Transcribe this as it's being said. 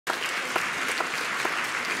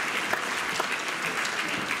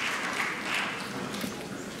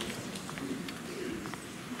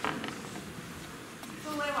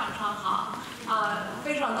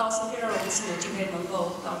幸我今天能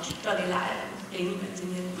够到这里来，给你们今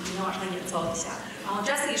天晚上演奏一下。然后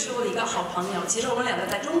Jesse 是我的一个好朋友，其实我们两个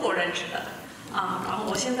在中国认识的然后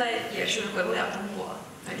我现在也是回不了中国，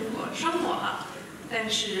在中国生活了，但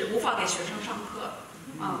是无法给学生上课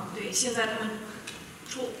对，现在他们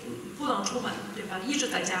不能出门，对吧？一直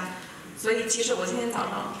在家，所以其实我今天早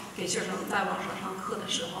上给学生在网上上课的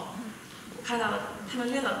时候，我看到他们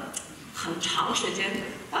练了很长时间，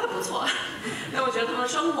打得不错，但我觉得他们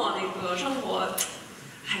生活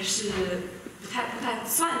还是不太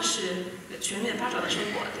算是全面发展的生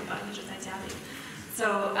活，对吧？一直在家里。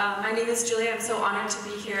So my name is Julia. I'm so honored to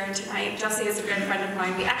be here tonight. Jesse is a good friend of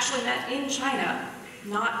mine. We actually met in China,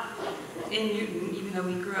 not in Newton, even though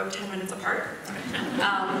we grew up 10 minutes apart.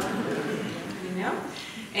 You know?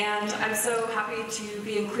 And I'm so happy to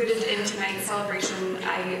be included in tonight's celebration.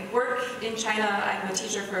 I work in China. I'm a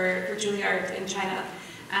teacher for Juilliard in China.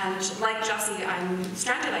 And like Jesse, I'm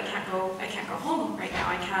stranded. I can't go home right now.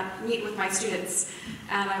 I can't meet with my students.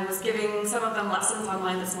 And I was giving some of them lessons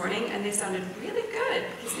online this morning, and they sounded really good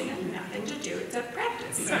because they had nothing to do except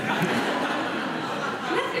practice. Nothing.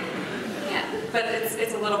 Yeah, but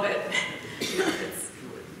it's a little bit.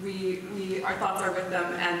 Our thoughts are with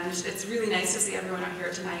them, and it's really nice to see everyone out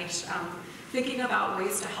here tonight, thinking about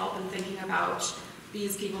ways to help and thinking about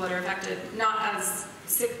these people that are affected, not as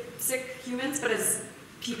sick humans, but as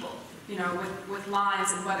people, you know, with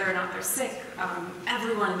lives and whether or not they're sick.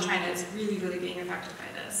 Everyone in China is really, really being affected by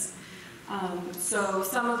this. So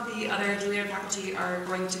some of the other Juilliard faculty are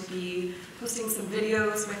going to be posting some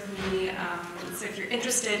videos with me. So if you're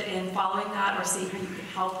interested in following that or seeing how you can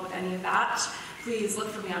help with any of that, please look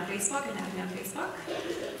for me on Facebook and add me on Facebook,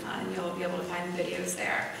 and you'll be able to find the videos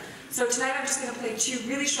there. So tonight I'm just going to play two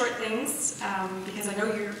really short things, because I know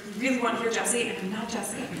you really want to hear Jesse, and I'm not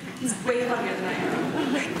Jesse. He's way funnier than I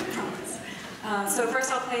am, I promise. So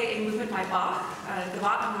first I'll play a movement by Bach,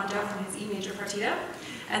 Gavotte and Rondeau from his E major Partita,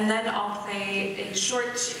 and then I'll play a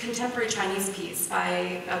short contemporary Chinese piece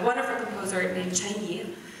by a wonderful composer named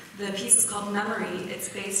Chen. The piece is called Memory. It's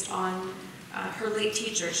based on her late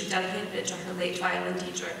teacher. She dedicated it to her late violin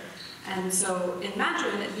teacher. And so in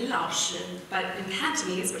Mandarin, Lin Lao Shi, but in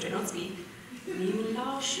Cantonese, which I don't speak, Lin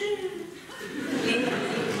Lao Shi,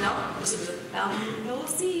 no, this is Lao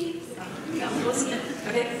Si,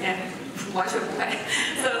 okay, yeah, watch it away.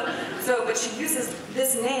 But she uses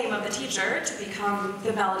this name of the teacher to become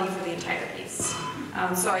the melody for the entire piece.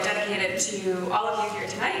 So I dedicate it to all of you here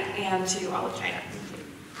tonight and to all of China.